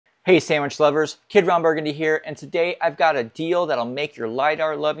Hey sandwich lovers, Kid Ron Burgundy here, and today I've got a deal that'll make your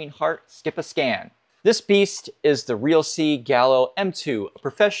LiDAR loving heart skip a scan. This beast is the Realsee Galois M2, a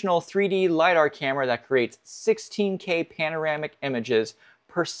professional 3D LiDAR camera that creates 16K panoramic images,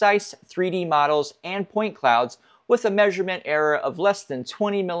 precise 3D models, and point clouds with a measurement error of less than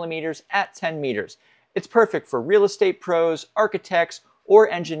 20 millimeters at 10 meters. It's perfect for real estate pros, architects, or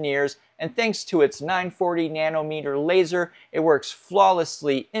engineers, and thanks to its 940 nanometer laser, it works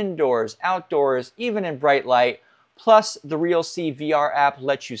flawlessly indoors, outdoors, even in bright light. Plus, the Realsee VR app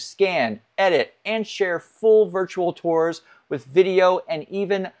lets you scan, edit, and share full virtual tours with video and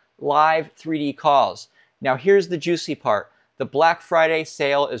even live 3D calls. Now here's the juicy part. The Black Friday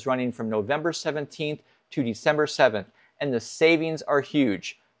sale is running from November 17th to December 7th, and the savings are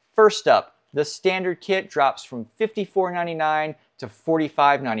huge. First up, the standard kit drops from $54.99 to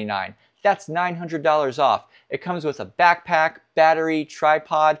 $45.99. That's $900 off. It comes with a backpack, battery,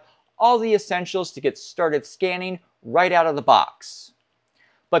 tripod, all the essentials to get started scanning right out of the box.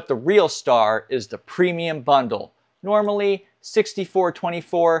 But the real star is the premium bundle. Normally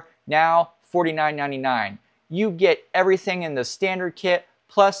 $64.24, now $49.99. You get everything in the standard kit,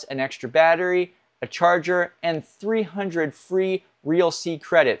 plus an extra battery, a charger, and 300 free Realsee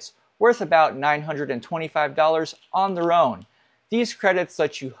credits, worth about $925 on their own. These credits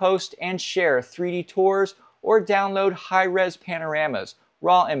let you host and share 3D tours or download high-res panoramas,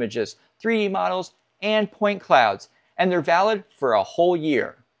 raw images, 3D models, and point clouds, and they're valid for a whole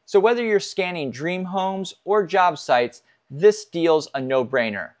year. So whether you're scanning dream homes or job sites, this deal's a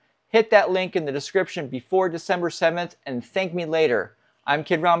no-brainer. Hit that link in the description before December 7th and thank me later. I'm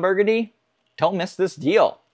Kid Ron Burgundy. Don't miss this deal.